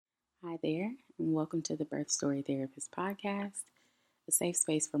Hi there, and welcome to the Birth Story Therapist podcast, a safe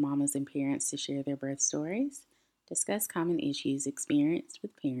space for mamas and parents to share their birth stories, discuss common issues experienced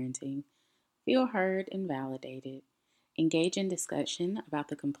with parenting, feel heard and validated, engage in discussion about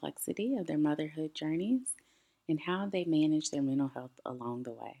the complexity of their motherhood journeys, and how they manage their mental health along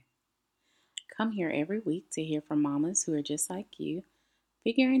the way. Come here every week to hear from mamas who are just like you,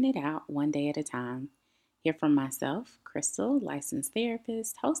 figuring it out one day at a time. Hear from myself, Crystal, licensed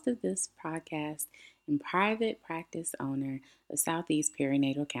therapist, host of this podcast, and private practice owner of Southeast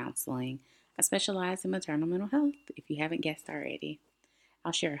Perinatal Counseling. I specialize in maternal mental health, if you haven't guessed already.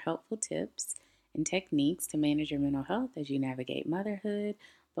 I'll share helpful tips and techniques to manage your mental health as you navigate motherhood,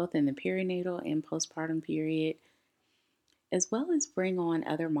 both in the perinatal and postpartum period, as well as bring on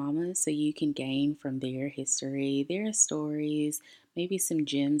other mamas so you can gain from their history, their stories, maybe some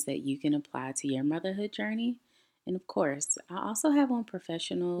gems that you can apply to your motherhood journey. And of course, I also have on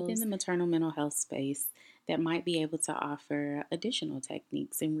professionals within the maternal mental health space that might be able to offer additional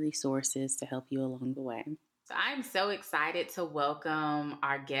techniques and resources to help you along the way. So I'm so excited to welcome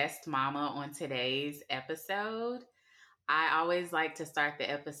our guest mama on today's episode. I always like to start the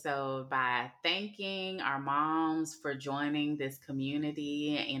episode by thanking our moms for joining this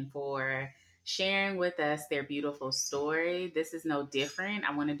community and for sharing with us their beautiful story. This is no different.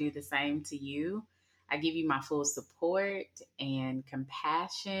 I want to do the same to you. I give you my full support and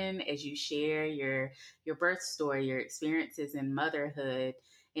compassion as you share your birth story, your experiences in motherhood,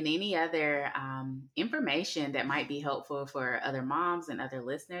 and any other information that might be helpful for other moms and other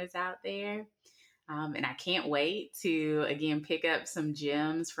listeners out there. And I can't wait to, again, pick up some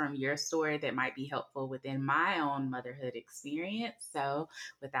gems from your story that might be helpful within my own motherhood experience. So,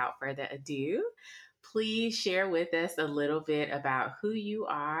 without further ado, please share with us a little bit about who you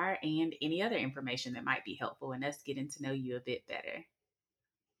are and any other information that might be helpful in us getting to know you a bit better.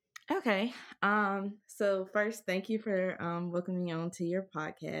 Okay. So first, thank you for welcoming me on to your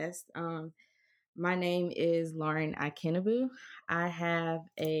podcast. My name is Lauren Ikenabu. I have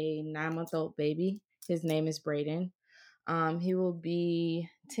a 9-month-old baby. His name is Braden. He will be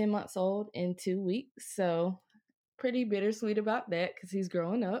 10 months old in 2 weeks. So pretty bittersweet about that because he's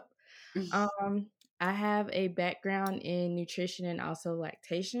growing up. Um, I have a background in nutrition and also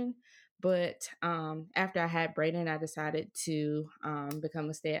lactation, but after I had Braden, I decided to become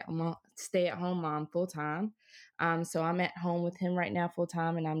a stay at home mom full time. So I'm at home with him right now full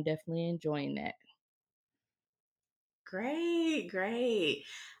time, and I'm definitely enjoying that. Great, great.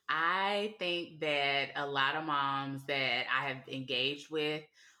 I think that a lot of moms that I have engaged with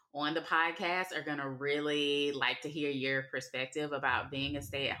on the podcast are going to really like to hear your perspective about being a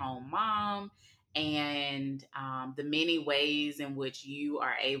stay at home mom and the many ways in which you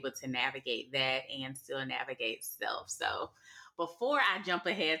are able to navigate that and still navigate self. So, before I jump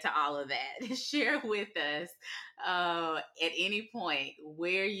ahead to all of that, share with us at any point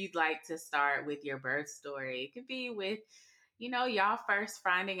where you'd like to start with your birth story. It could be with, y'all first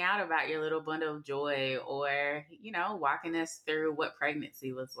finding out about your little bundle of joy or, walking us through what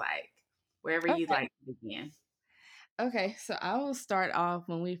pregnancy was like, wherever you'd Okay. like to begin. Okay, so I will start off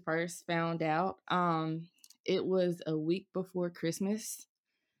when we first found out. It was a week before Christmas.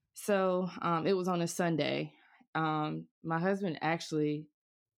 So it was on a Sunday. My husband actually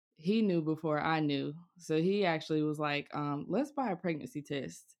he knew before I knew. So he actually was like, let's buy a pregnancy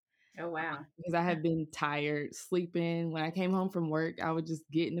test. Oh, wow. Because I had been tired sleeping. When I came home from work, I would just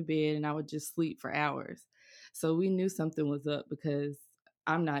get in the bed and I would just sleep for hours. So we knew something was up because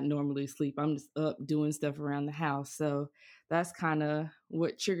I'm not normally asleep. I'm just up doing stuff around the house. So that's kind of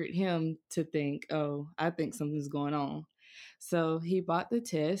what triggered him to think, oh, I think something's going on. So he bought the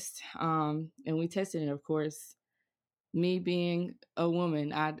test and we tested it, of course me being a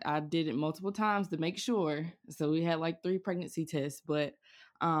woman, I did it multiple times to make sure. So we had like 3 pregnancy tests, but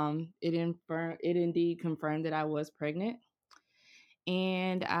it indeed confirmed that I was pregnant.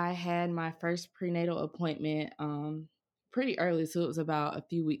 And I had my first prenatal appointment pretty early, so it was about a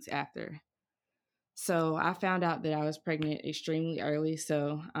few weeks after. So I found out that I was pregnant extremely early,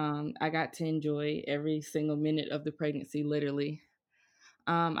 so I got to enjoy every single minute of the pregnancy, literally.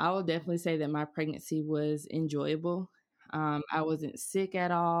 I will definitely say that my pregnancy was enjoyable. I wasn't sick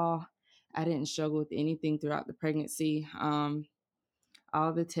at all. I didn't struggle with anything throughout the pregnancy.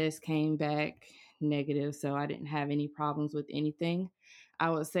 All the tests came back negative, so I didn't have any problems with anything. I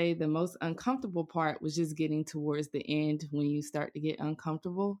would say the most uncomfortable part was just getting towards the end when you start to get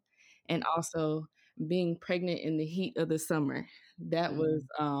uncomfortable, and also being pregnant in the heat of the summer. That was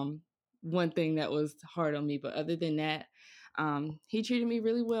Mm. one thing that was hard on me. But other than that, he treated me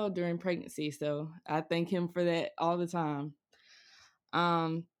really well during pregnancy, so I thank him for that all the time.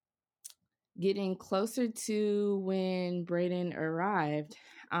 Um, Getting closer to when Braden arrived,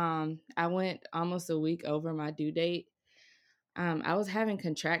 I went almost a week over my due date. I was having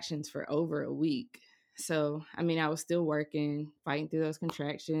contractions for over a week. So, I mean, I was still working, fighting through those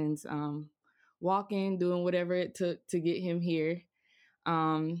contractions, walking, doing whatever it took to get him here.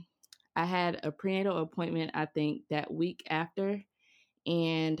 Um, I had a prenatal appointment, I think, that week after,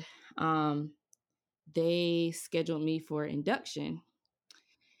 and um, they scheduled me for induction.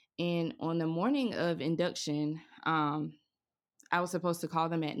 And on the morning of induction, I was supposed to call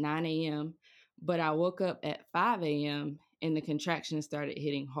them at 9 a.m., but I woke up at 5 a.m. and the contractions started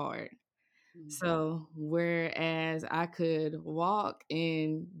hitting hard. Mm-hmm. So, whereas I could walk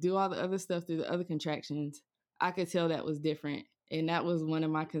and do all the other stuff through the other contractions, I could tell that was different. And that was one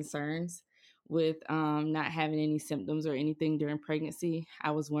of my concerns with not having any symptoms or anything during pregnancy.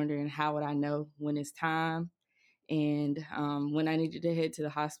 I was wondering, how would I know when it's time? And when I needed to head to the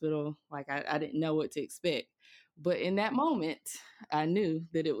hospital, like I didn't know what to expect. But in that moment, I knew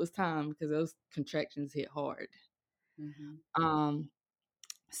that it was time because those contractions hit hard. Mm-hmm. Um,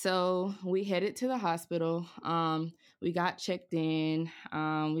 so we headed to the hospital. We got checked in.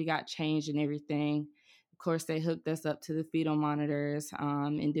 We got changed and everything. Of course, they hooked us up to the fetal monitors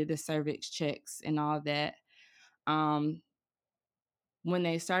and did the cervix checks and all that. Um, when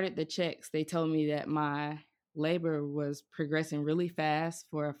they started the checks, they told me that my labor was progressing really fast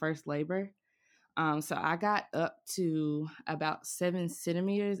for a first labor. So I got up to about 7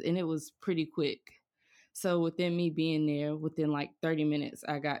 centimeters and it was pretty quick. So within me being there, within like 30 minutes,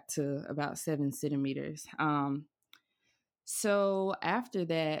 I got to about 7 centimeters. So after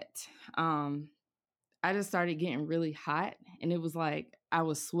that, um, I just started getting really hot and it was like I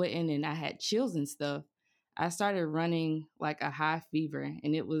was sweating and I had chills and stuff. I started running like a high fever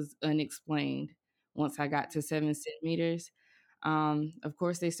and it was unexplained once I got to 7 centimeters. Of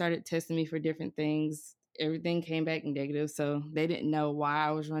course, they started testing me for different things. Everything came back negative, so they didn't know why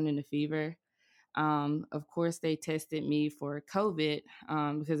I was running a fever. Of course, they tested me for COVID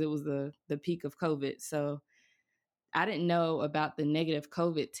because it was the peak of COVID. So I didn't know about the negative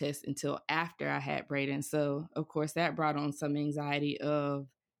COVID test until after I had Braden. So, of course, that brought on some anxiety of,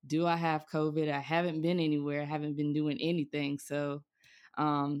 do I have COVID? I haven't been anywhere, I haven't been doing anything. So,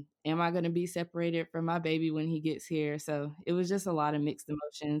 am I going to be separated from my baby when he gets here? So, it was just a lot of mixed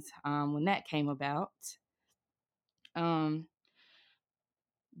emotions when that came about. Um,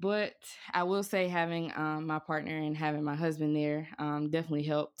 but I will say having my partner and having my husband there definitely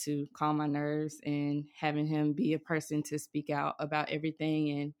helped to calm my nerves, and having him be a person to speak out about everything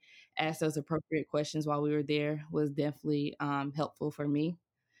and ask those appropriate questions while we were there was definitely helpful for me.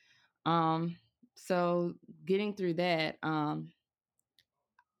 Um, so getting through that,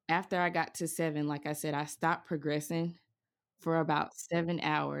 after I got to 7, like I said, I stopped progressing for about 7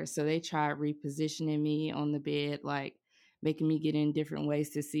 hours. So they tried repositioning me on the bed, like making me get in different ways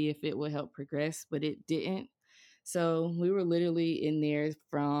to see if it would help progress, but it didn't. So we were literally in there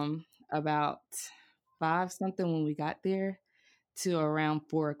from about 5 something when we got there to around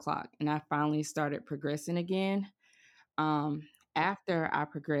 4 o'clock. And I finally started progressing again. Um, After I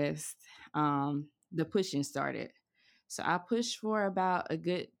progressed, the pushing started. So I pushed for about a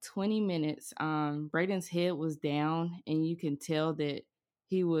good 20 minutes. Braden's head was down, and you can tell that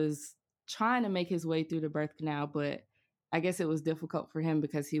he was trying to make his way through the birth canal, but I guess it was difficult for him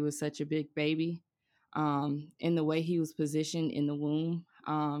because he was such a big baby. And the way he was positioned in the womb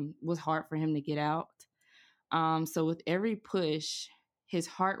was hard for him to get out. So with every push, his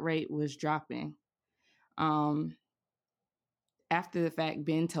heart rate was dropping. Um, After the fact,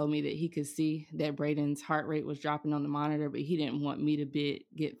 Ben told me that he could see that Braden's heart rate was dropping on the monitor, but he didn't want me to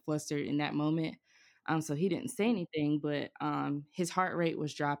get flustered in that moment. So he didn't say anything, but his heart rate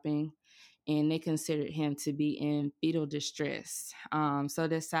was dropping, and they considered him to be in fetal distress. So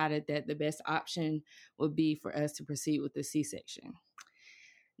decided that the best option would be for us to proceed with the C-section.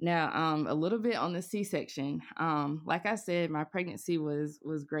 Now, a little bit on the C-section. Like I said, my pregnancy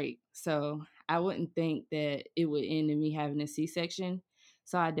was great, so I wouldn't think that it would end in me having a C-section.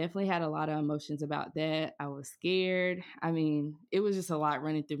 So I definitely had a lot of emotions about that. I was scared. I mean, it was just a lot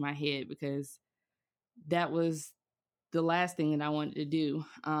running through my head because that was the last thing that I wanted to do.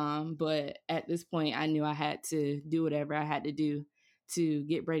 But at this point, I knew I had to do whatever I had to do to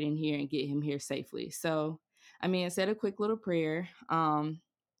get Braden here and get him here safely. So, I mean, I said a quick little prayer.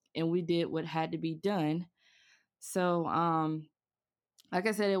 And we did what had to be done. So, like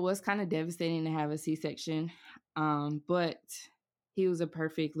I said, it was kind of devastating to have a C-section, but he was a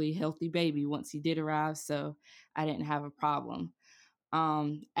perfectly healthy baby once he did arrive, so I didn't have a problem.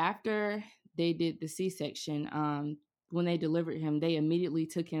 After they did the C-section, when they delivered him, they immediately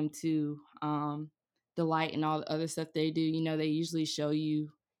took him to the light and all the other stuff they do. You know, they usually show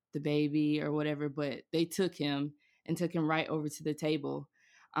you the baby or whatever, but they took him and took him right over to the table.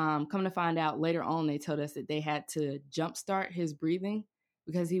 Come to find out later on, they told us that they had to jumpstart his breathing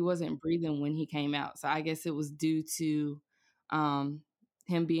because he wasn't breathing when he came out. So I guess it was due to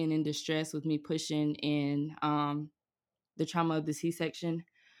him being in distress with me pushing and the trauma of the C-section.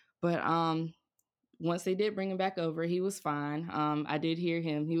 But once they did bring him back over, he was fine. I did hear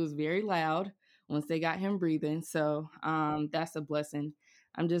him. He was very loud once they got him breathing. So that's a blessing.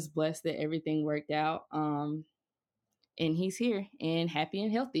 I'm just blessed that everything worked out. And he's here and happy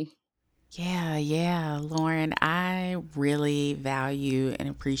and healthy. Yeah, Lauren, I really value and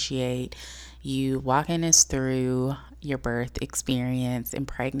appreciate you walking us through your birth experience and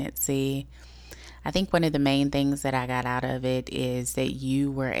pregnancy. I think one of the main things that I got out of it is that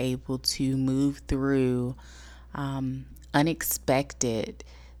you were able to move through unexpected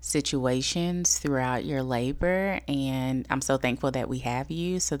situations throughout your labor. And I'm so thankful that we have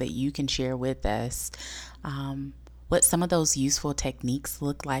you so that you can share with us what some of those useful techniques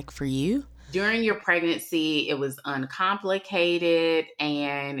look like for you. During your pregnancy, it was uncomplicated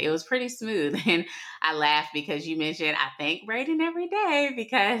and it was pretty smooth. And I laughed because you mentioned I thank Braden every day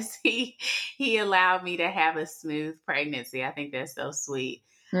because he allowed me to have a smooth pregnancy. I think that's so sweet.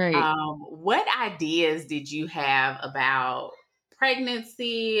 Right. What ideas did you have about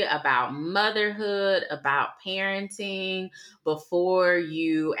pregnancy, about motherhood, about parenting before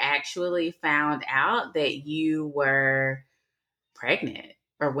you actually found out that you were pregnant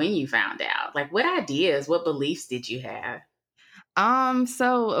or when you found out? Like, what ideas, what beliefs did you have?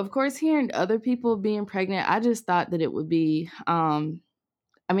 So of course, hearing other people being pregnant, I just thought that it would be, I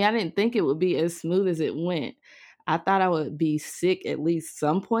didn't think it would be as smooth as it went. I thought I would be sick at least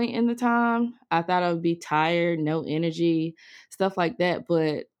some point in the time. I thought I would be tired, no energy, stuff like that.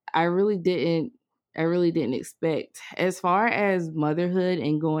 But I really didn't. I really didn't expect. As far as motherhood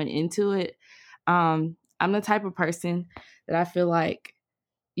and going into it, I'm the type of person that I feel like,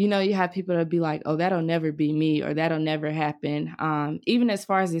 you know, you have people that be like, oh, that'll never be me or that'll never happen. Even as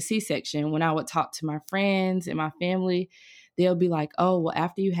far as the C-section, when I would talk to my friends and my family, they'll be like, oh, well,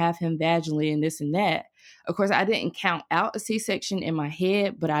 after you have him vaginally and this and that. Of course, I didn't count out a C-section in my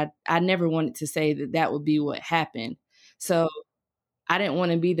head, but I never wanted to say that that would be what happened. So I didn't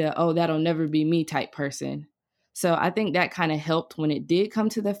want to be the, oh, that'll never be me type person. So I think that kind of helped when it did come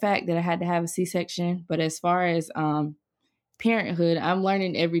to the fact that I had to have a C-section. But as far as parenthood, I'm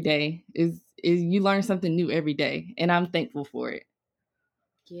learning every day. Is you learn something new every day, and I'm thankful for it.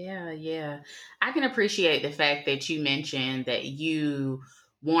 Yeah. I can appreciate the fact that you mentioned that you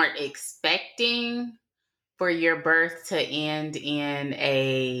weren't expecting for your birth to end in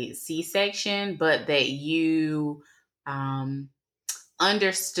a C-section, but that you um,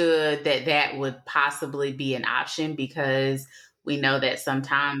 understood that that would possibly be an option because we know that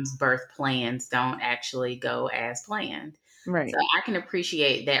sometimes birth plans don't actually go as planned. Right. So I can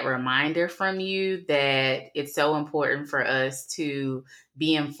appreciate that reminder from you that it's so important for us to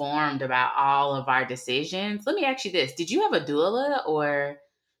be informed about all of our decisions. Let me ask you this. Did you have a doula or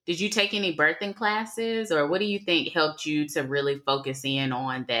did you take any birthing classes or what do you think helped you to really focus in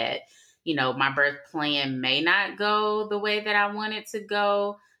on that, you know, my birth plan may not go the way that I want it to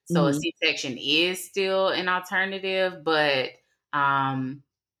go. So a Mm-hmm. C-section is still an alternative, but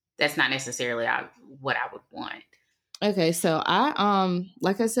that's not necessarily what I would want. Okay, so I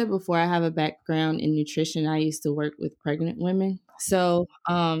like I said before, I have a background in nutrition. I used to work with pregnant women. So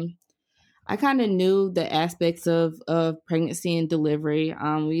I kind of knew the aspects of pregnancy and delivery.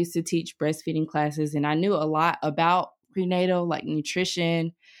 We used to teach breastfeeding classes, and I knew a lot about prenatal, like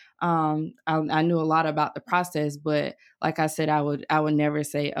nutrition. I knew a lot about the process, but like I said, I would never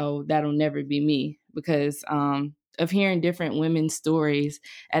say, "Oh, that'll never be me," because of hearing different women's stories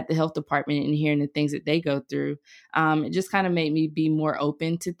at the health department and hearing the things that they go through. It just kind of made me be more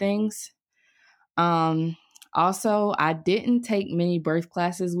open to things. Um, Also, I didn't take many birth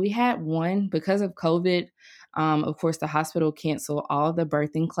classes. We had one because of COVID. Of course, the hospital canceled all the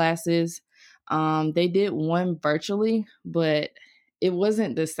birthing classes. They did one virtually, but it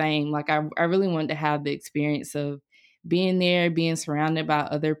wasn't the same. Like, I really wanted to have the experience of being there, being surrounded by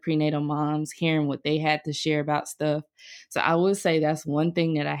other prenatal moms, hearing what they had to share about stuff. So I would say that's one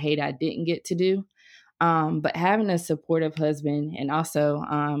thing that I hate I didn't get to do. But having a supportive husband, and also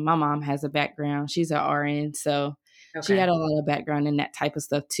my mom has a background. She's an RN, so she Okay. had a lot of background in that type of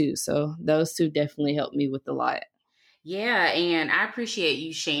stuff too. So those two definitely helped me with a lot. Yeah, and I appreciate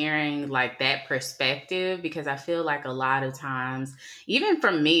you sharing like that perspective because I feel like a lot of times, even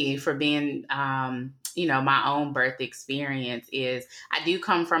for me, for being my own birth experience is I do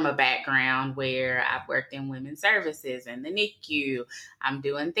come from a background where I've worked in women's services and the NICU. I'm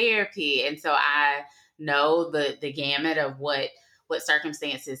doing therapy. And so I know the gamut of what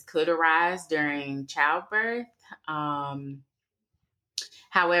circumstances could arise during childbirth. Um,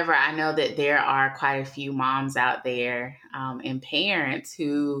 However, I know that there are quite a few moms out there and parents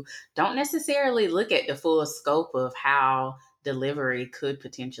who don't necessarily look at the full scope of how delivery could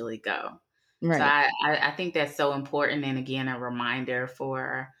potentially go. So Right. I think that's so important. And again, a reminder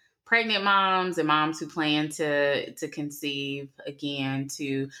for pregnant moms and moms who plan to conceive, again,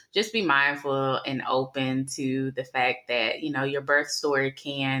 to just be mindful and open to the fact that, your birth story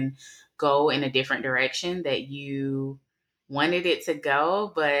can go in a different direction that you wanted it to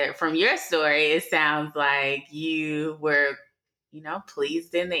go. But from your story, it sounds like you were,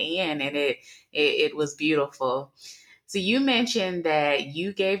 pleased in the end, and it was beautiful. So you mentioned that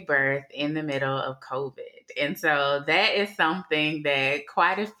you gave birth in the middle of COVID. And so that is something that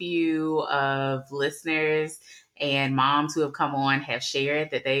quite a few of listeners and moms who have come on have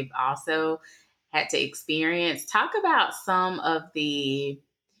shared that they've also had to experience. Talk about some of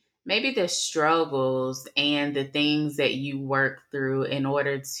maybe the struggles and the things that you work through in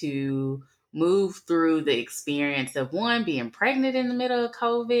order to move through the experience of one, being pregnant in the middle of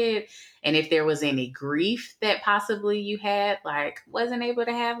COVID, and if there was any grief that possibly you had, like wasn't able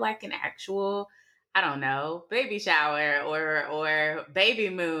to have like an actual, I don't know, baby shower or baby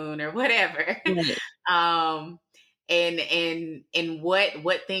moon or whatever. Right. um and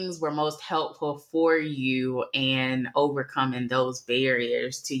what things were most helpful for you and overcoming those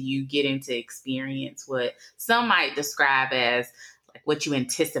barriers to you getting to experience what some might describe as like what you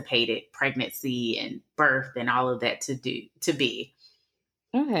anticipated pregnancy and birth and all of that to be.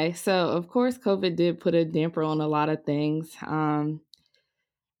 Okay. So, of course, COVID did put a damper on a lot of things.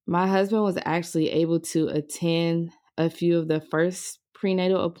 My husband was actually able to attend a few of the first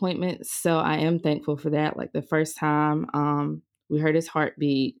prenatal appointments. So, I am thankful for that. Like the first time we heard his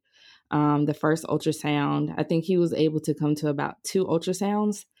heartbeat, the first ultrasound, I think he was able to come to about 2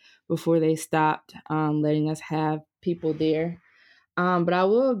 ultrasounds before they stopped letting us have people there. But I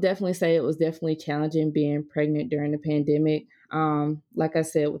will definitely say it was definitely challenging being pregnant during the pandemic. Like I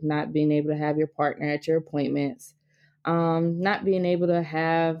said, with not being able to have your partner at your appointments, not being able to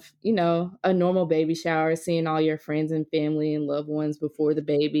have, a normal baby shower, seeing all your friends and family and loved ones before the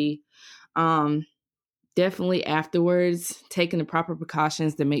baby. Um, Definitely afterwards, taking the proper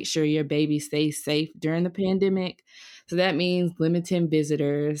precautions to make sure your baby stays safe during the pandemic. So that means limiting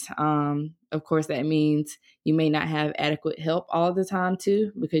visitors. Of course, that means you may not have adequate help all the time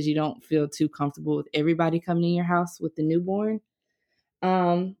too, because you don't feel too comfortable with everybody coming in your house with the newborn.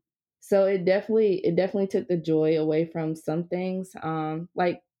 Um, so it definitely took the joy away from some things.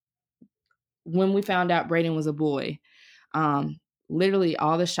 Like when we found out Braden was a boy, um, literally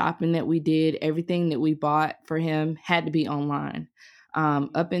all the shopping that we did, everything that we bought for him had to be online.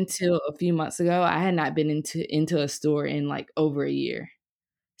 Up until a few months ago, I had not been into a store in like over a year.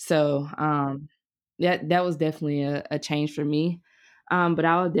 So that was definitely a change for me. But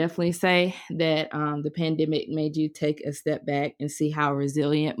I would definitely say that the pandemic made you take a step back and see how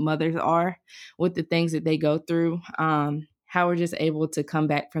resilient mothers are with the things that they go through. How we're just able to come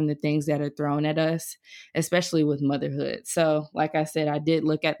back from the things that are thrown at us, especially with motherhood. So, like I said, I did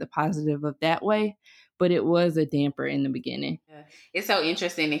look at the positive of that way, but it was a damper in the beginning. Yeah. It's so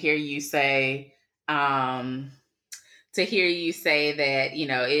interesting to hear you say, um, that,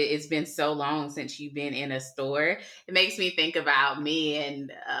 it's been so long since you've been in a store. It makes me think about me and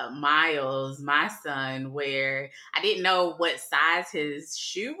Miles, my son, where I didn't know what size his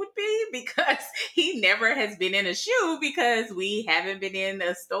shoe would be because he never has been in a shoe because we haven't been in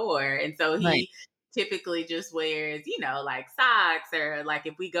a store. And so Right. he typically just wears, like socks, or like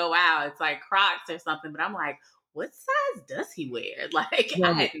if we go out, it's like Crocs or something. But I'm like, what size does he wear? Like,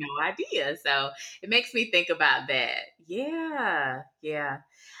 I had Right. no idea. So it makes me think about that. Yeah, yeah.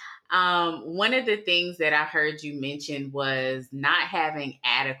 One of the things that I heard you mention was not having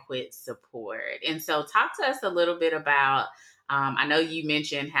adequate support. And so, talk to us a little bit about. I know you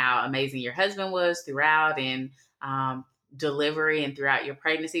mentioned how amazing your husband was throughout and delivery and throughout your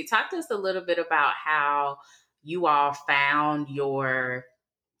pregnancy. Talk to us a little bit about how you all found your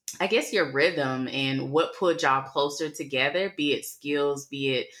rhythm and what pulled y'all closer together, be it skills,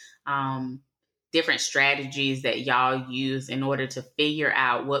 be it um, different strategies that y'all use in order to figure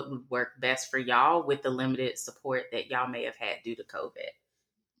out what would work best for y'all with the limited support that y'all may have had due to COVID.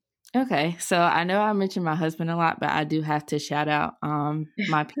 Okay, so I know I mentioned my husband a lot, but I do have to shout out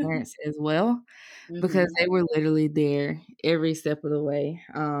my parents as well because Hmm. they were literally there every step of the way.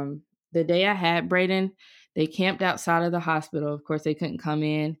 The day I had Brayden, they camped outside of the hospital. Of course, they couldn't come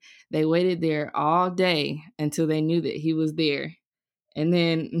in. They waited there all day until they knew that he was there. And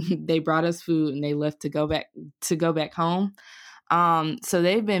then they brought us food and they left to go back home. So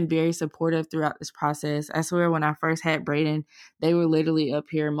they've been very supportive throughout this process. I swear when I first had Brayden, they were literally up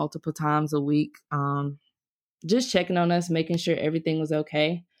here multiple times a week, just checking on us, making sure everything was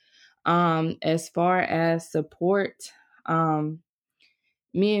okay. As far as support,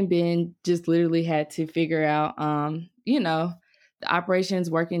 me and Ben just literally had to figure out, the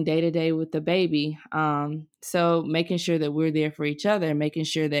operations working day to day with the baby. So making sure that we're there for each other, making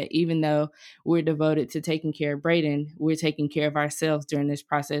sure that even though we're devoted to taking care of Brayden, we're taking care of ourselves during this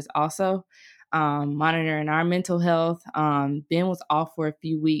process also. Monitoring our mental health. Ben was off for a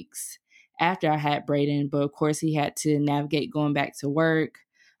few weeks after I had Brayden, but of course he had to navigate going back to work,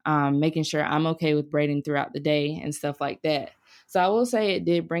 making sure I'm okay with Brayden throughout the day and stuff like that. So I will say it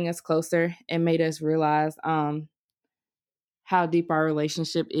did bring us closer and made us realize how deep our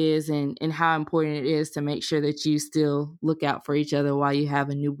relationship is and how important it is to make sure that you still look out for each other while you have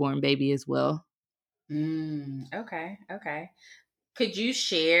a newborn baby as well. Okay. Okay. Could you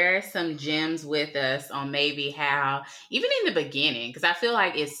share some gems with us on maybe how, even in the beginning, because I feel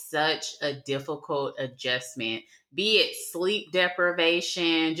like it's such a difficult adjustment, be it sleep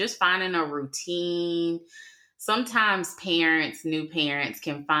deprivation, just finding a routine. Sometimes parents, new parents,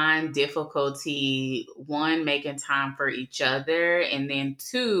 can find difficulty, one, making time for each other, and then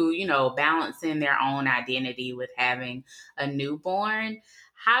two, balancing their own identity with having a newborn.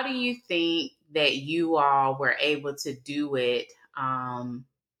 How do you think that you all were able to do it? um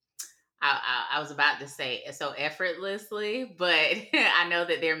I was about to say so effortlessly, but I know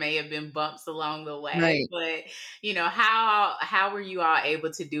that there may have been bumps along the way. Right. But how were you all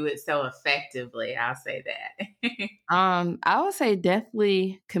able to do it so effectively? I'll say that. I would say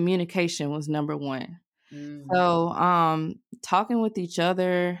definitely communication was number one. Mm, So, talking with each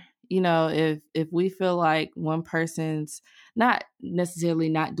other, if we feel like one person's not necessarily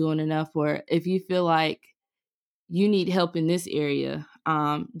not doing enough, or if you feel like you need help in this area,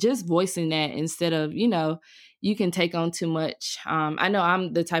 just voicing that instead of, you can take on too much. I know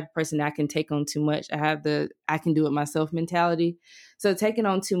I'm the type of person that can take on too much. I have the I can do it myself mentality. So taking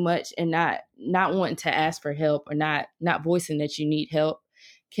on too much and not wanting to ask for help, or not voicing that you need help,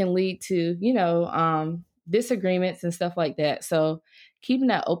 can lead to, disagreements and stuff like that. So keeping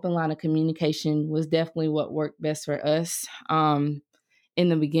that open line of communication was definitely what worked best for us, in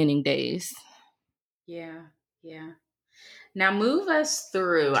the beginning days. yeah, yeah. Now move us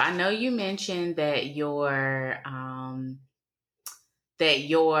through. I know you mentioned that your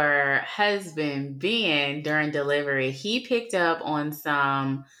husband Ben, during delivery, he picked up on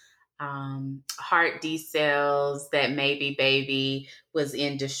some heart decels, that maybe baby was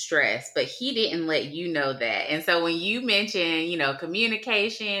in distress, but he didn't let you know that. And so when you mention,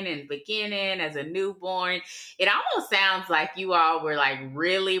 communication and beginning as a newborn, it almost sounds like you all were like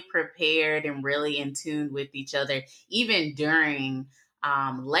really prepared and really in tune with each other, even during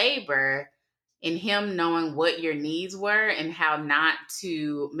labor, in him knowing what your needs were and how not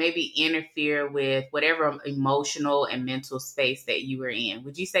to maybe interfere with whatever emotional and mental space that you were in.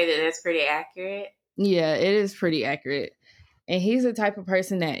 Would you say that that's pretty accurate? Yeah, it is pretty accurate. And he's the type of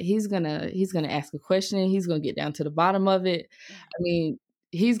person that he's gonna ask a question, he's gonna get down to the bottom of it. I mean,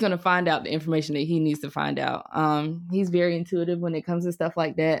 he's gonna find out the information that he needs to find out. He's very intuitive when it comes to stuff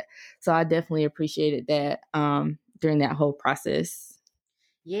like that. So I definitely appreciated that during that whole process.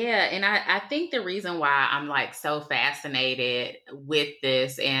 Yeah, and I think the reason why I'm like so fascinated with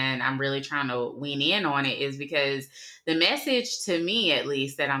this and I'm really trying to wean in on it is because the message, to me at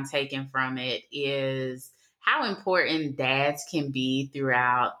least, that I'm taking from it is how important dads can be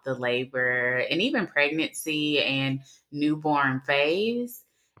throughout the labor and even pregnancy and newborn phase.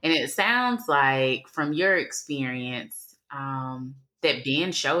 And it sounds like from your experience, that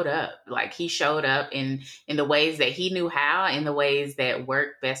Ben showed up. Like he showed up in the ways that he knew how, in the ways that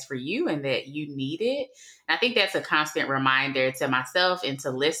worked best for you and that you needed. And I think that's a constant reminder to myself and to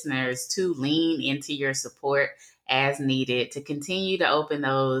listeners to lean into your support as needed, to continue to open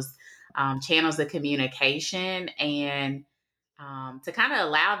those channels of communication, and to kind of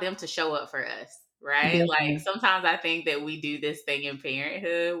allow them to show up for us, right? Like Definitely. sometimes I think that we do this thing in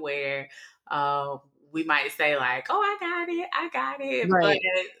parenthood where uh, we might say like, "Oh, I got it," but Right.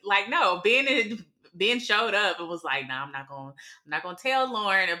 like, no, Ben showed up and was like, "No, I'm not gonna tell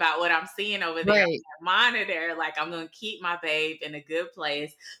Lauren about what I'm seeing over there on Right. that monitor. Like, I'm gonna keep my babe in a good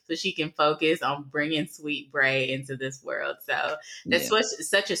place so she can focus on bringing sweet Bray into this world." So that's Yeah.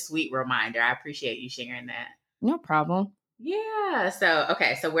 such a sweet reminder. I appreciate you sharing that. No problem. Yeah. So,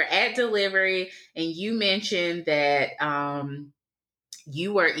 okay. So we're at delivery, and you mentioned that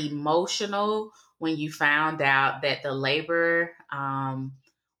you were emotional when you found out that the labor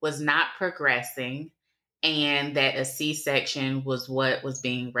was not progressing and that a C-section was what was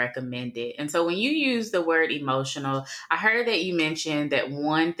being recommended. And so when you use the word emotional, I heard that you mentioned that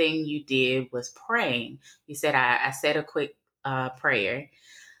one thing you did was praying. You said, I said a quick prayer.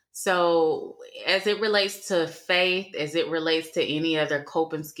 So, as it relates to faith, as it relates to any other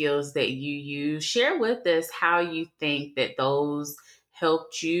coping skills that you use, share with us how you think that those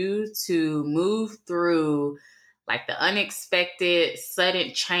helped you to move through like the unexpected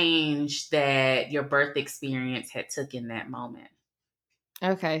sudden change that your birth experience had took in that moment.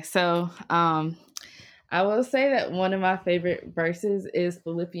 Okay, so I will say that one of my favorite verses is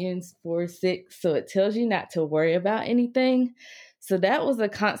Philippians 4:6. So it tells you not to worry about anything. So that was a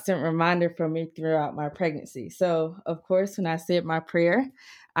constant reminder for me throughout my pregnancy. So, of course, when I said my prayer,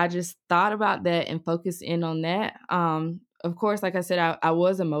 I just thought about that and focused in on that. Of course, like I said, I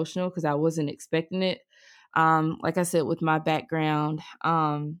was emotional because I wasn't expecting it. Like I said, with my background,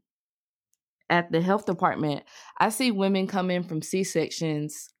 at the health department, I see women come in from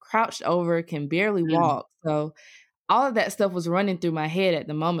C-sections, crouched over, can barely Mm. walk. So all of that stuff was running through my head at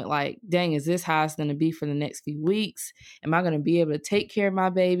the moment. Like, dang, is this how it's going to be for the next few weeks? Am I going to be able to take care of my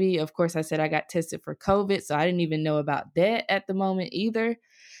baby? Of course, I said I got tested for COVID, so I didn't even know about that at the moment either.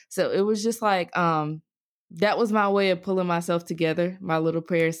 So it was just like, that was my way of pulling myself together. My little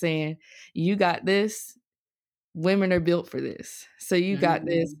prayer saying, "You got this. Women are built for this. So you got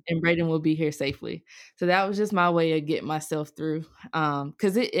this, Mm. and Braden will be here safely." So that was just my way of getting myself through.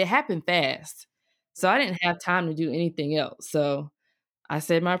 Because it happened fast. So I didn't have time to do anything else. So I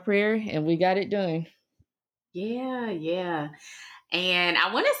said my prayer and we got it done. Yeah, yeah. And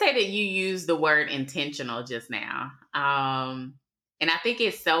I want to say that you used the word intentional just now. And I think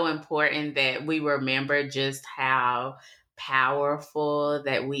it's so important that we remember just how powerful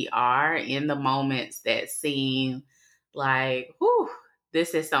that we are in the moments that seem like, whew,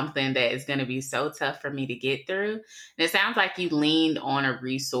 this is something that is going to be so tough for me to get through. And it sounds like you leaned on a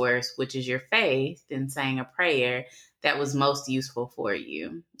resource, which is your faith, and saying a prayer that was most useful for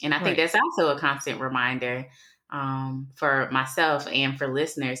you. And I think Right. that's also a constant reminder for myself and for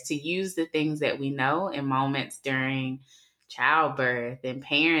listeners to use the things that we know in moments during childbirth and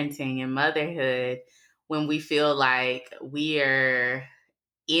parenting and motherhood when we feel like we are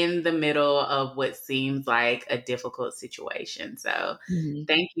in the middle of what seems like a difficult situation. So, Mhm.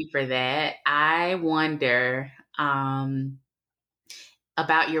 thank you for that. I wonder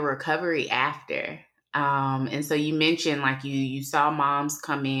about your recovery after. And so you mentioned like you saw moms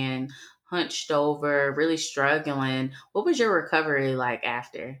come in hunched over, really struggling. What was your recovery like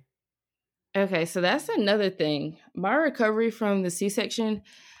after? Okay, so that's another thing. My recovery from the C-section,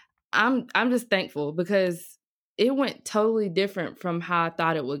 I'm just thankful because it went totally different from how I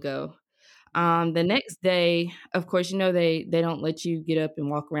thought it would go. The next day, of course, they don't let you get up and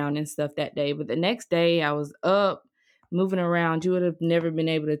walk around and stuff that day. But the next day, I was up, moving around. You would have never been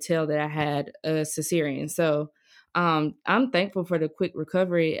able to tell that I had a cesarean. So, I'm thankful for the quick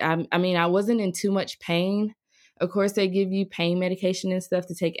recovery. I mean, I wasn't in too much pain. Of course, they give you pain medication and stuff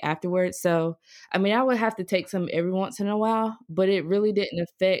to take afterwards. So, I mean, I would have to take some every once in a while, but it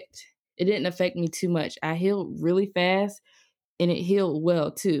didn't affect me too much. I healed really fast and it healed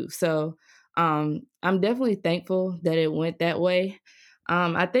well too. So I'm definitely thankful that it went that way.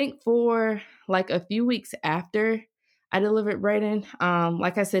 I think for like a few weeks after I delivered Braden,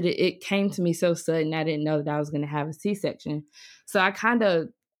 like I said, it came to me so sudden. I didn't know that I was going to have a C-section. So I kind of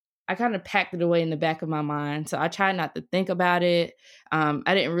packed it away in the back of my mind. So I tried not to think about it. I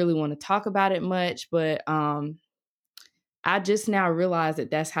didn't really want to talk about it much, but I just now realized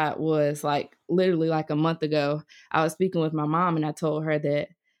that that's how it was. Like literally like a month ago, I was speaking with my mom and I told her that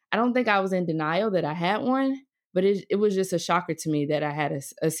I don't think I was in denial that I had one, but it was just a shocker to me that I had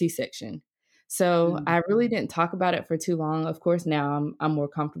a C-section. So Mm. I really didn't talk about it for too long. Of course, now I'm more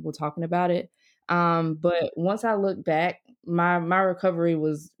comfortable talking about it. But once I look back, my recovery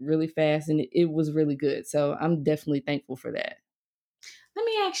was really fast and it was really good. So I'm definitely thankful for that. Let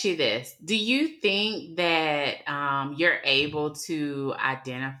me ask you this. Do you think that you're able to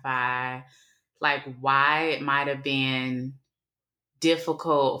identify like why it might have been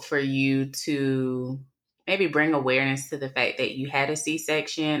difficult for you to maybe bring awareness to the fact that you had a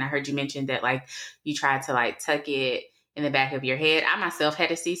C-section? I heard you mention that like you tried to like tuck it in the back of your head. I myself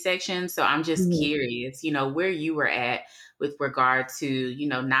had a C-section, so I'm just curious, where you were at with regard to,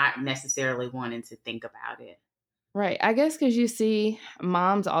 not necessarily wanting to think about it. Right. I guess because you see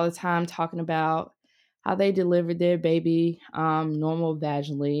moms all the time talking about how they delivered their baby normal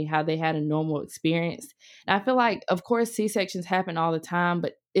vaginally, how they had a normal experience. And I feel like, of course, C-sections happen all the time,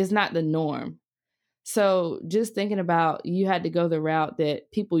 but it's not the norm. So just thinking about you had to go the route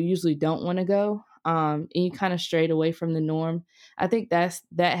that people usually don't want to go, and you kind of strayed away from the norm. I think that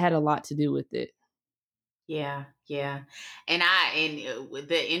had a lot to do with it. Yeah, yeah. And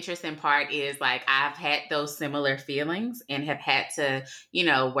the interesting part is like I've had those similar feelings and have had to,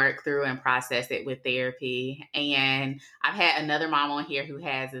 work through and process it with therapy. And I've had another mom on here who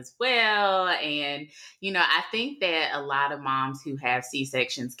has as well. And, I think that a lot of moms who have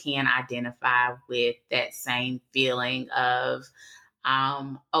C-sections can identify with that same feeling of,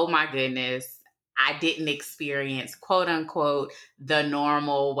 oh my goodness, I didn't experience quote unquote the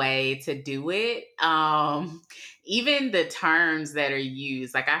normal way to do it. Even the terms that are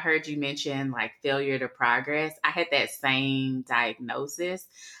used, like I heard you mention like failure to progress. I had that same diagnosis.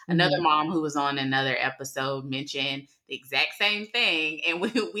 Another Mm-hmm. mom who was on another episode mentioned the exact same thing. And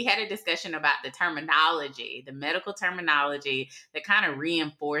we had a discussion about the terminology, the medical terminology that kind of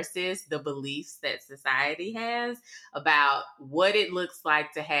reinforces the beliefs that society has about what it looks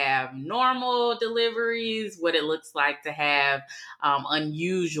like to have normal deliveries, what it looks like to have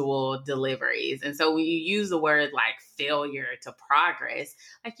unusual deliveries. And so when you use the word like failure to progress,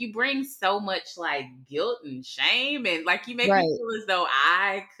 like you bring so much like guilt and shame, and like you make me Right. feel as though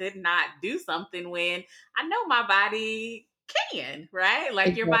I could not do something when I know my body can, right?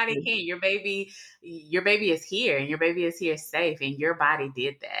 Like your body Exactly. can. Your baby is here, and your baby is here safe, and your body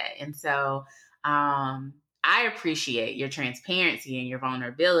did that. And so I appreciate your transparency and your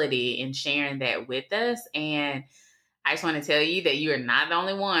vulnerability in sharing that with us. And I just want to tell you that you are not the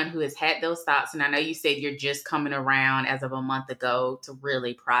only one who has had those thoughts. And I know you said you're just coming around as of a month ago to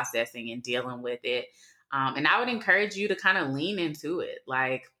really processing and dealing with it. And I would encourage you to kind of lean into it.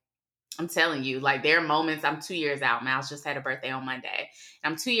 Like, I'm telling you, like there are moments, I'm 2 years out. Miles just had a birthday on Monday.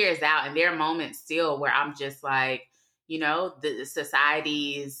 I'm 2 years out, and there are moments still where I'm just like, the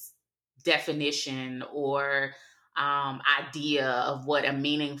society's definition or idea of what a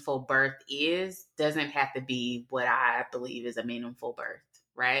meaningful birth is doesn't have to be what I believe is a meaningful birth.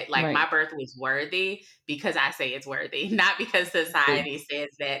 Right? Like Right. my birth was worthy because I say it's worthy, not because society says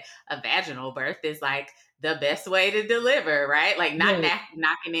that a vaginal birth is like the best way to deliver, right? Like not Right.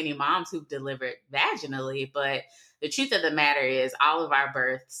 knocking any moms who've delivered vaginally, but the truth of the matter is all of our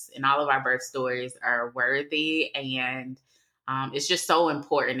births and all of our birth stories are worthy, and it's just so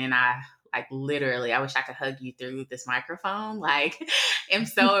important. And I like literally, I wish I could hug you through this microphone. Like, am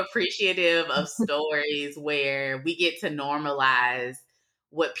so appreciative of stories where we get to normalize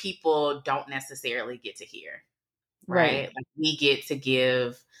what people don't necessarily get to hear, right? Right. Like we get to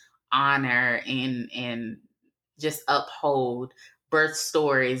give honor and just uphold birth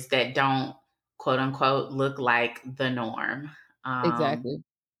stories that don't quote unquote look like the norm. Um, Exactly.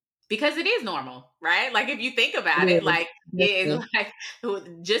 because it is normal, right? Like if you think about it, It is. like it is Definitely. like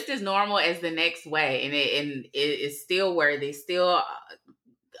just as normal as the next way, and it is still worthy, still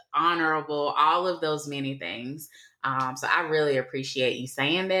honorable, all of those many things. So I really appreciate you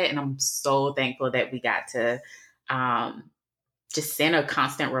saying that, and I'm so thankful that we got to um, just send a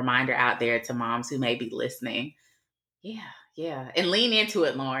constant reminder out there to moms who may be listening. Yeah, yeah. And lean into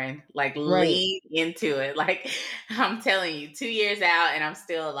it, Lauren. Like Right. lean into it. Like I'm telling you, 2 years out and I'm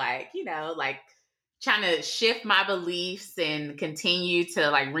still like, like trying to shift my beliefs and continue to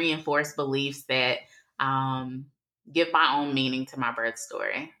like reinforce beliefs that um give my own meaning to my birth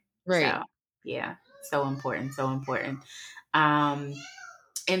story. So Right. yeah, so important, so important. Um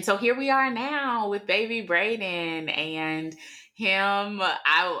and so here we are now with baby Braden and him.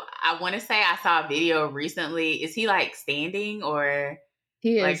 I want to say I saw a video recently. Is he like standing or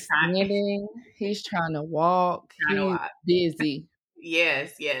He like is standing. He's trying to walk. trying to He's walk? busy.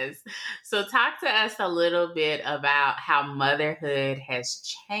 Yes, yes. So talk to us a little bit about how motherhood has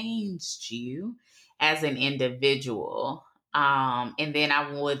changed you as an individual. And then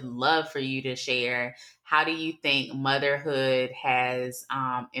I would love for you to share, how do you think motherhood has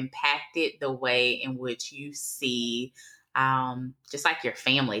impacted the way in which you see just like your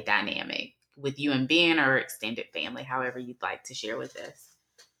family dynamic with you and Ben, or extended family, however you'd like to share with us.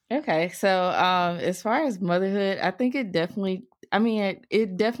 Okay, so as far as motherhood, I think it definitely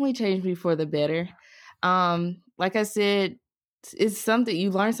changed me for the better. Like I said, it's something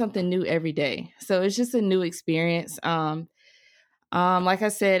you learn something new every day. So it's just a new experience. Like I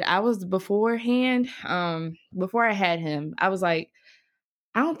said, I was beforehand, before I had him, I was like,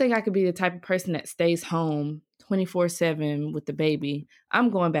 I don't think I could be the type of person that stays home 24/7 with the baby. I'm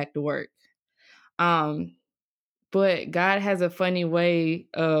going back to work. Um, but God has a funny way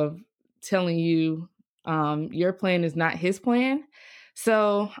of telling you Your plan is not his plan.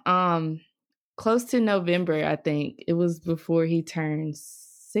 So, close to November, I think it was before he turned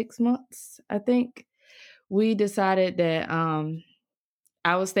 6 months, I think we decided that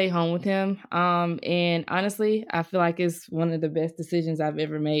I would stay home with him. And honestly, I feel like it's one of the best decisions I've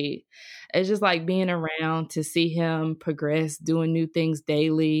ever made. It's just like being around to see him progress, doing new things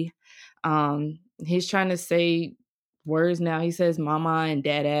daily. He's trying to say words now. He says mama and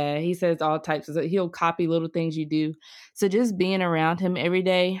dada. He says all types of, he'll copy little things you do. So just being around him every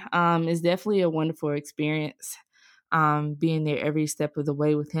day is definitely a wonderful experience. Being there every step of the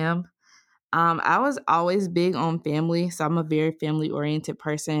way with him. I was always big on family, so I'm a very family-oriented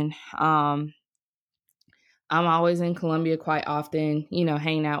person. I'm always in Columbia quite often,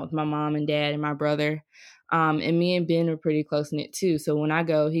 hanging out with my mom and dad and my brother. And me and Ben are pretty close-knit too. So when I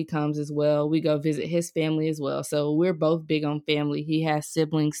go, he comes as well. We go visit his family as well. So we're both big on family. He has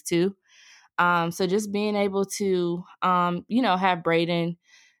siblings too. So just being able to, have Braden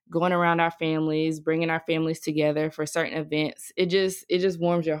going around our families, bringing our families together for certain events. It just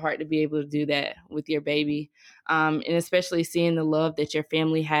warms your heart to be able to do that with your baby. And especially seeing the love that your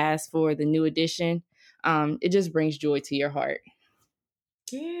family has for the new addition. It just brings joy to your heart.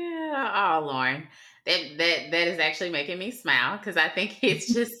 Yeah. Oh, Lauren, that is actually making me smile because I think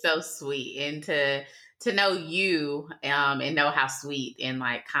it's just so sweet, and to know you and know how sweet and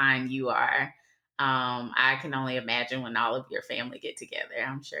like kind you are. I can only imagine when all of your family get together.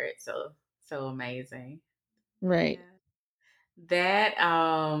 I'm sure it's so amazing. Right. Yeah.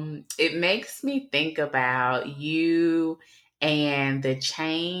 That it makes me think about you and the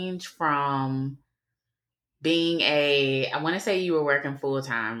change from being I want to say you were working full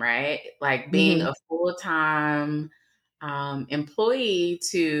time, right? Like being Mm-hmm. a full time employee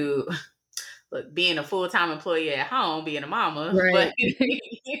to look, being a full time employee at home, being a mama, but Right.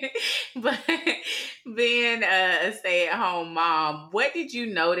 but being a stay at home mom. What did you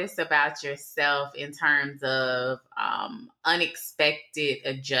notice about yourself in terms of unexpected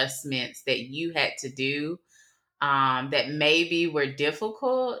adjustments that you had to do that maybe were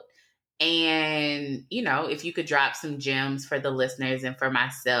difficult? And, if you could drop some gems for the listeners and for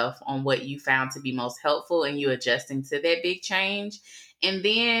myself on what you found to be most helpful in you adjusting to that big change. And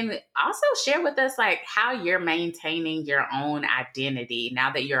then also share with us like how you're maintaining your own identity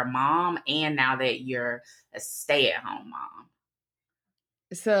now that you're a mom and now that you're a stay-at-home mom.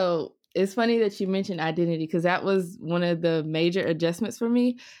 So it's funny that you mentioned identity because that was one of the major adjustments for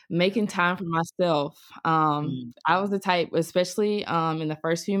me, making Okay. time for myself. Mm. I was the type, especially in the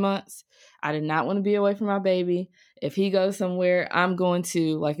first few months, I did not want to be away from my baby. If he goes somewhere, I'm going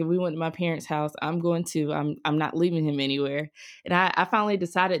to, like if we went to my parents' house, I'm not leaving him anywhere. And I finally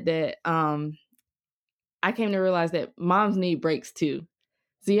decided that I came to realize that moms need breaks too.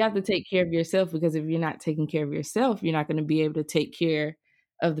 So you have to take care of yourself because if you're not taking care of yourself, you're not going to be able to take care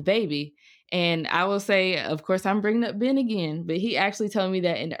of the baby. And I will say, of course, I'm bringing up Ben again, but he actually told me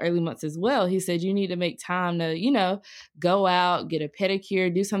that in the early months as well. He said, you need to make time to, go out, get a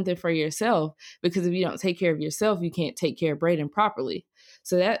pedicure, do something for yourself. Because if you don't take care of yourself, you can't take care of Braden properly.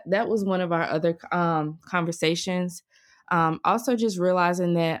 So that was one of our other conversations. Also, just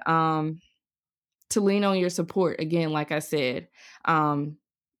realizing that to lean on your support again, like I said. Ben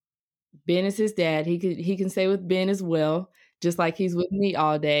is his dad. He can stay with Ben as well, just like he's with me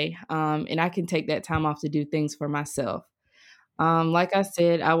all day. And I can take that time off to do things for myself. Like I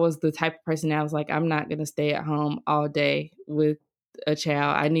said, I was the type of person that was like, I'm not gonna stay at home all day with a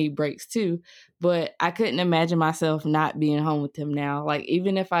child. I need breaks too. But I couldn't imagine myself not being home with him now. Like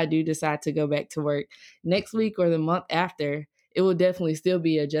even if I do decide to go back to work next week or the month after, it will definitely still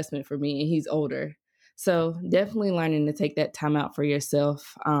be an adjustment for me and he's older. So definitely learning to take that time out for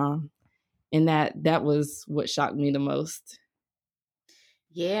yourself. And that was what shocked me the most.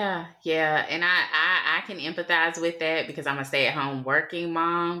 Yeah. And I can empathize with that because I'm a stay-at-home working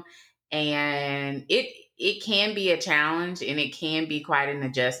mom. And it can be a challenge and it can be quite an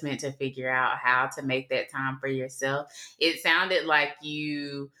adjustment to figure out how to make that time for yourself. It sounded like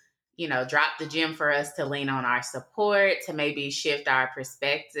dropped the gym for us to lean on our support, to maybe shift our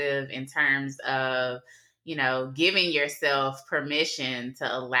perspective in terms of, giving yourself permission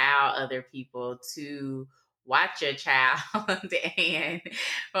to allow other people to watch your child and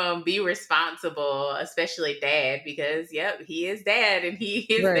be responsible, especially dad, because yep, he is dad and he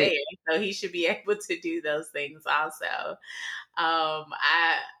is there, Right. so he should be able to do those things also.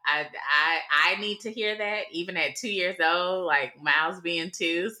 I need to hear that even at 2 years old, like Miles being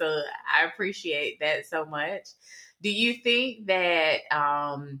 2. So I appreciate that so much. Do you think that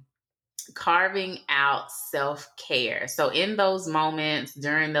carving out self-care. So in those moments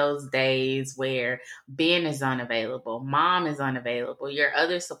during those days where Ben is unavailable, mom is unavailable, your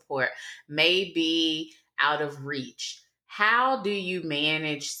other support may be out of reach. How do you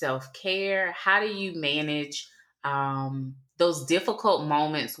manage self-care? How do you manage those difficult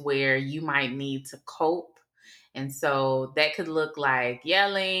moments where you might need to cope? And so that could look like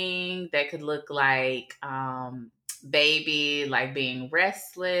yelling, that could look like baby, like being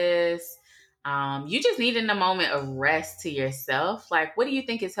restless. You just needing a moment of rest to yourself. Like, what do you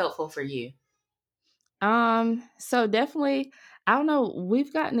think is helpful for you? So definitely, I don't know,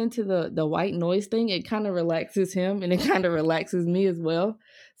 we've gotten into the white noise thing. It kind of relaxes him and it kind of relaxes me as well.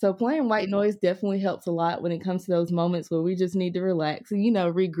 So playing white noise definitely helps a lot when it comes to those moments where we just need to relax and,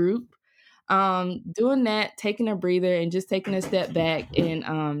 regroup. Doing that, taking a breather and just taking a step back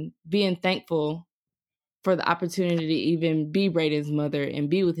and being thankful for the opportunity to even be Braden's mother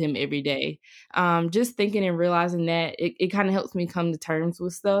and be with him every day. Just thinking and realizing that it kind of helps me come to terms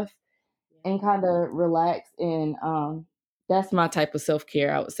with stuff and kind of relax. And that's my type of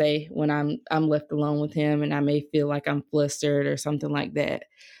self-care, I would say, when I'm left alone with him and I may feel like I'm flustered or something like that.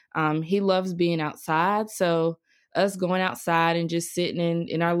 He loves being outside, so us going outside and just sitting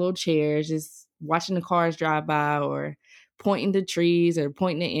in our little chairs, just watching the cars drive by or pointing to trees or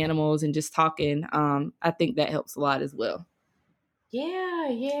pointing to animals and just talking, I think that helps a lot as well.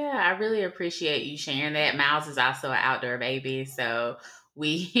 Yeah. I really appreciate you sharing that. Miles is also an outdoor baby, so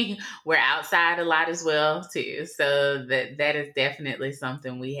we're outside a lot as well too. So that is definitely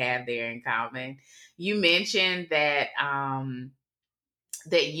something we have there in common. You mentioned that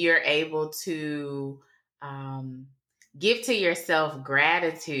that you're able to um, give to yourself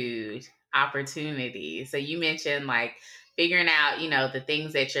gratitude opportunities. So you mentioned like figuring out, the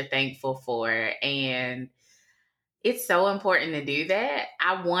things that you're thankful for. And it's so important to do that.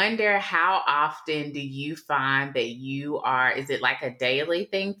 I wonder how often do you find that is it like a daily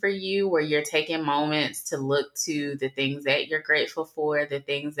thing for you where you're taking moments to look to the things that you're grateful for, the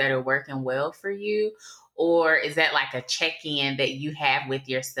things that are working well for you? Or is that like a check in that you have with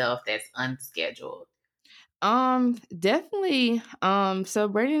yourself that's unscheduled? Definitely. So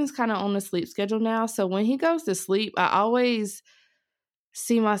Braden's kind of on the sleep schedule now. So when he goes to sleep, I always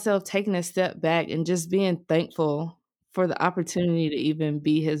see myself taking a step back and just being thankful for the opportunity to even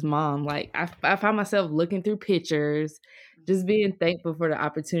be his mom. Like I find myself looking through pictures, just being thankful for the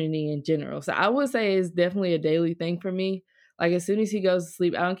opportunity in general. So I would say it's definitely a daily thing for me. Like as soon as he goes to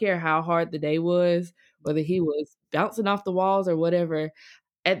sleep, I don't care how hard the day was, whether he was bouncing off the walls or whatever.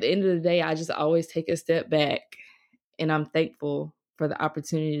 At the end of the day, I just always take a step back and I'm thankful for the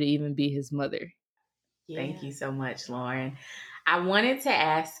opportunity to even be his mother. Thank you so much, Lauren. I wanted to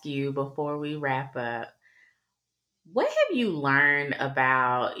ask you before we wrap up, what have you learned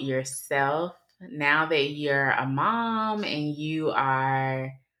about yourself now that you're a mom and you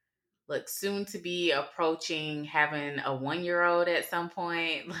are soon to be approaching having a 1-year-old at some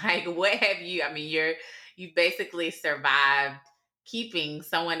point? Like what have you you've basically survived keeping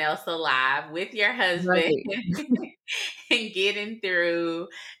someone else alive with your husband Right. and getting through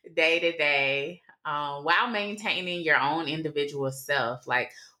day to day while maintaining your own individual self.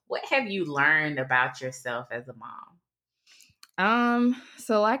 Like what have you learned about yourself as a mom?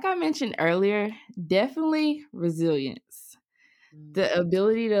 So like I mentioned earlier, definitely resilience. The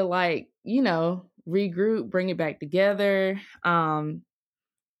ability to regroup, bring it back together,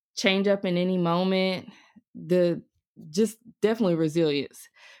 change up in any moment. The just definitely resilience.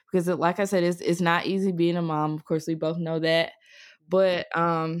 Because like I said, it's not easy being a mom. Of course, we both know that. But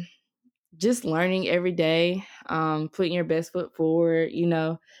just learning every day, putting your best foot forward,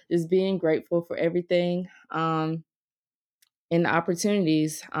 just being grateful for everything. And the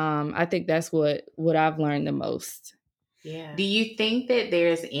opportunities. I think that's what I've learned the most. Yeah. Do you think that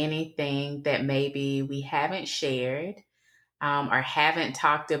there's anything that maybe we haven't shared or haven't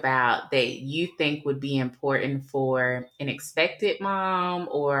talked about that you think would be important for an expected mom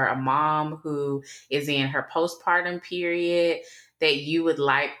or a mom who is in her postpartum period that you would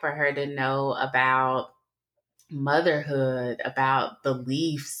like for her to know about motherhood, about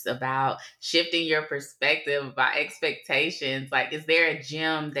beliefs, about shifting your perspective, about expectations? Like, is there a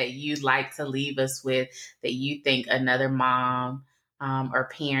gem that you'd like to leave us with that you think another mom or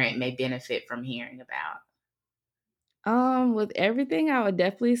parent may benefit from hearing about? With everything, I would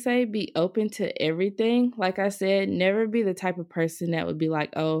definitely say be open to everything. Like I said, never be the type of person that would be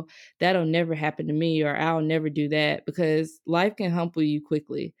like, oh, that'll never happen to me or I'll never do that, because life can humble you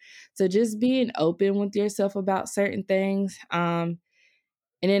quickly. So just being open with yourself about certain things.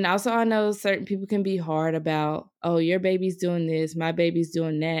 And then also I know certain people can be hard about, oh, your baby's doing this, my baby's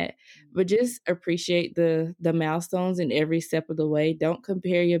doing that. But just appreciate the milestones in every step of the way. Don't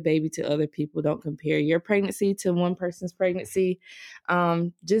compare your baby to other people. Don't compare your pregnancy to one person's pregnancy.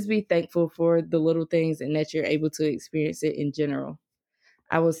 Just be thankful for the little things and that you're able to experience it in general.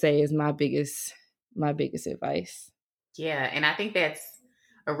 I would say is my biggest advice. Yeah, and I think that's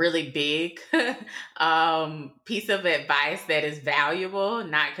a really big piece of advice that is valuable,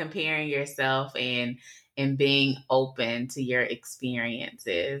 not comparing yourself and being open to your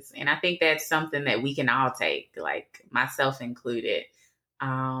experiences. And I think that's something that we can all take, like myself included.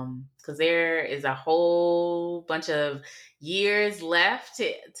 Because there is a whole bunch of years left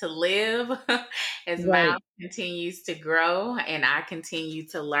to live as Miles Right. continues to grow and I continue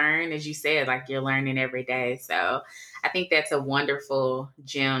to learn. As you said, like you're learning every day. So I think that's a wonderful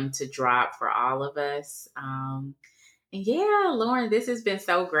gem to drop for all of us. And yeah, Lauren, this has been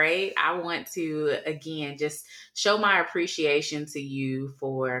so great. I want to, again, just show my appreciation to you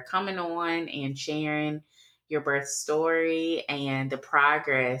for coming on and sharing your birth story and the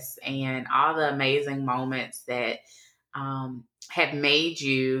progress and all the amazing moments that have made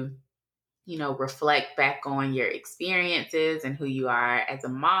you, reflect back on your experiences and who you are as a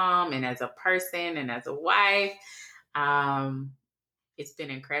mom and as a person and as a wife. Um, it's been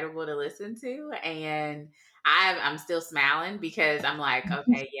incredible to listen to, and I'm still smiling because I'm like,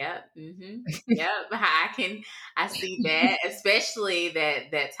 okay, yep, yep. I see that, especially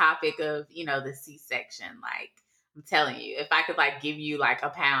that topic of the C-section. Like I'm telling you, if I could like give you like a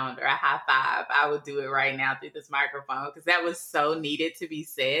pound or a high five, I would do it right now through this microphone because that was so needed to be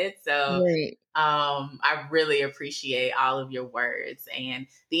said. So Right. I really appreciate all of your words and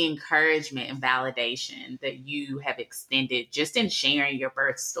the encouragement and validation that you have extended just in sharing your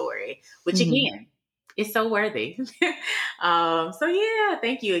birth story, which Mhm. again is so worthy. So yeah,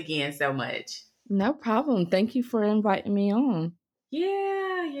 thank you again so much. No problem. Thank you for inviting me on.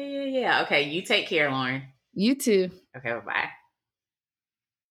 Yeah. Okay, you take care, Lauren. You too. Okay, bye.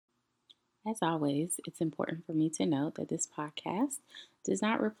 As always, it's important for me to note that this podcast does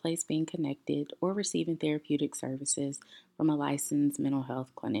not replace being connected or receiving therapeutic services from a licensed mental health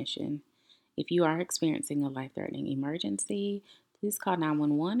clinician. If you are experiencing a life threatening emergency, please call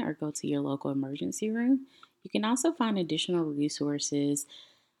 911 or go to your local emergency room. You can also find additional resources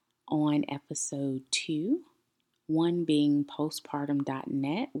on episode 2, one being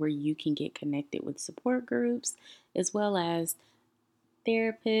postpartum.net, where you can get connected with support groups as well as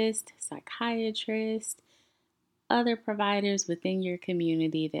therapists, psychiatrists, other providers within your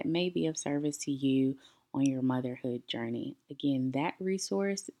community that may be of service to you on your motherhood journey. Again, that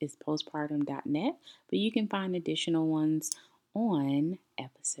resource is postpartum.net, but you can find additional ones on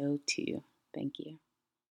episode 2. Thank you.